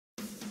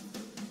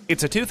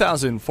It's a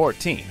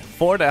 2014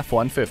 Ford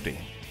F-150.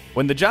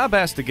 When the job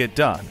has to get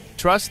done,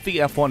 trust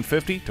the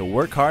F-150 to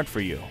work hard for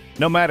you.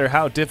 No matter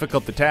how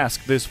difficult the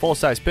task, this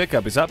full-size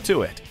pickup is up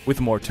to it, with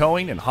more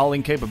towing and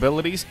hauling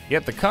capabilities,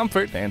 yet the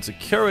comfort and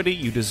security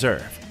you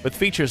deserve. With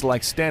features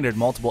like standard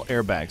multiple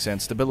airbags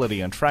and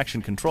stability and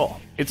traction control,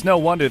 it's no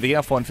wonder the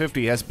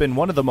F-150 has been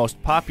one of the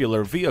most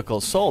popular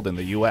vehicles sold in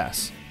the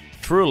U.S.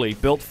 Truly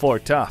built for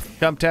tough.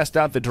 Come test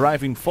out the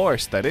driving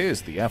force that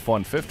is the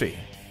F-150.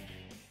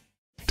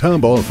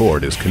 Tomball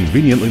Ford is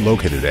conveniently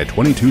located at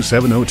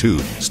 22702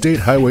 State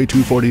Highway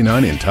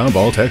 249 in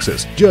Tomball,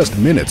 Texas, just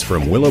minutes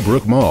from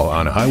Willowbrook Mall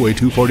on Highway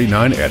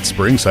 249 at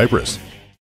Spring Cypress.